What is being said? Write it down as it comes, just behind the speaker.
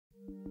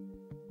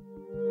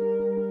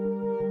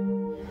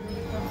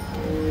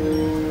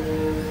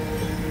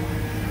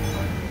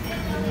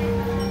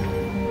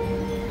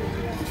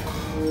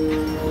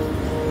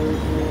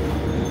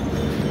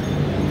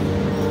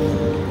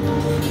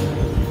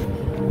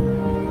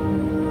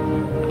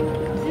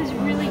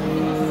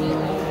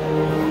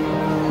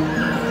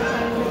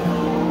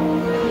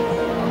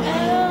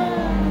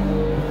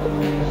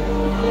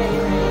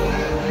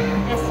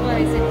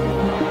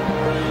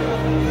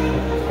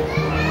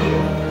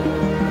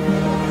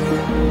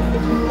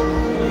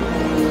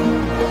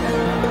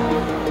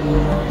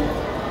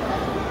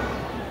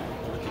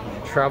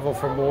Travel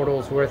for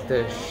Mortals. We're at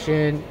the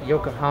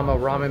Shinyokohama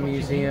Ramen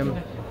Museum.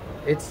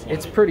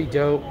 It's pretty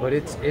dope, but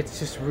it's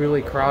just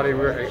really crowded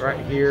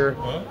right here.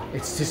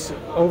 It's just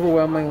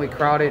overwhelmingly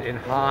crowded and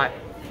hot.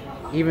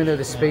 Even though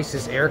the space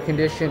is air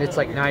conditioned, it's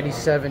like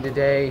 97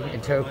 today in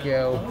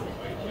Tokyo.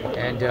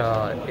 And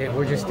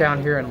we're just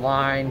down here in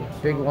line,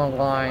 big long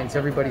lines.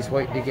 Everybody's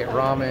waiting to get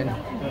ramen.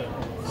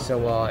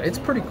 So it's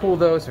pretty cool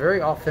though. It's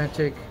very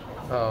authentic.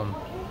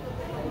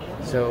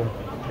 So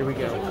here we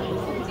go.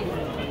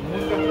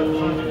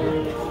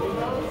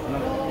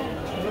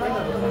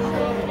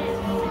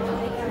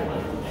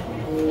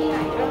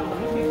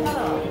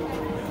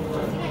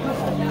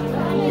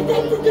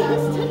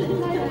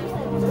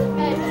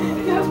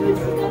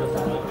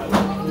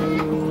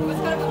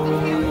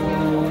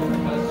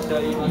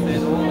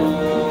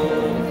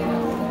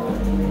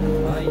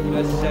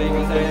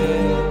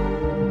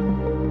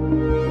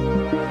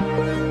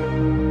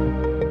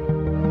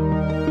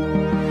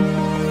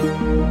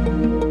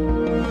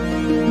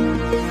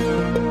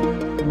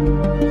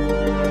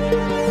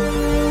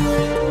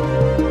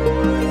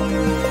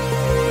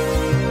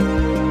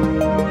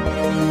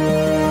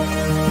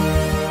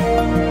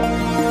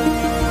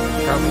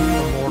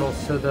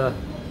 So the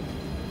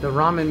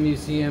Ramen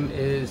Museum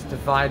is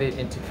divided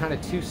into kind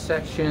of two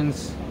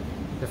sections.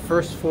 The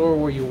first floor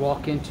where you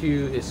walk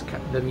into is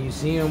the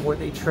museum where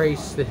they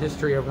trace the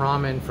history of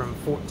ramen from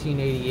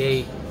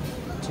 1488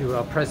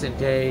 to present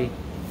day.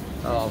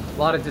 A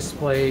lot of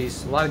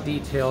displays, a lot of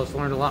details.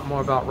 Learned a lot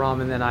more about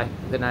ramen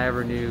than I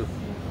ever knew.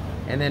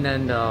 And then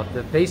in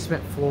the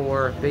basement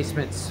floor,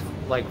 basement's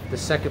like the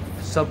second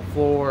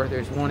subfloor.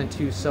 There's 1 and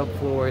 2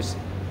 subfloors.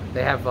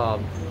 They have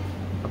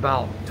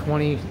about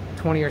 20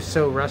 or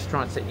so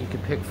restaurants that you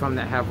could pick from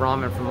that have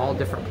ramen from all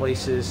different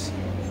places.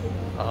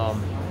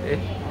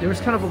 There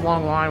was kind of a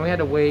long line. We had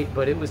to wait,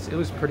 but it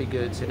was pretty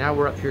good. So now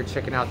we're up here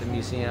checking out the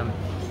museum.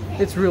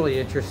 It's really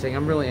interesting.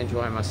 I'm really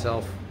enjoying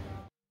myself.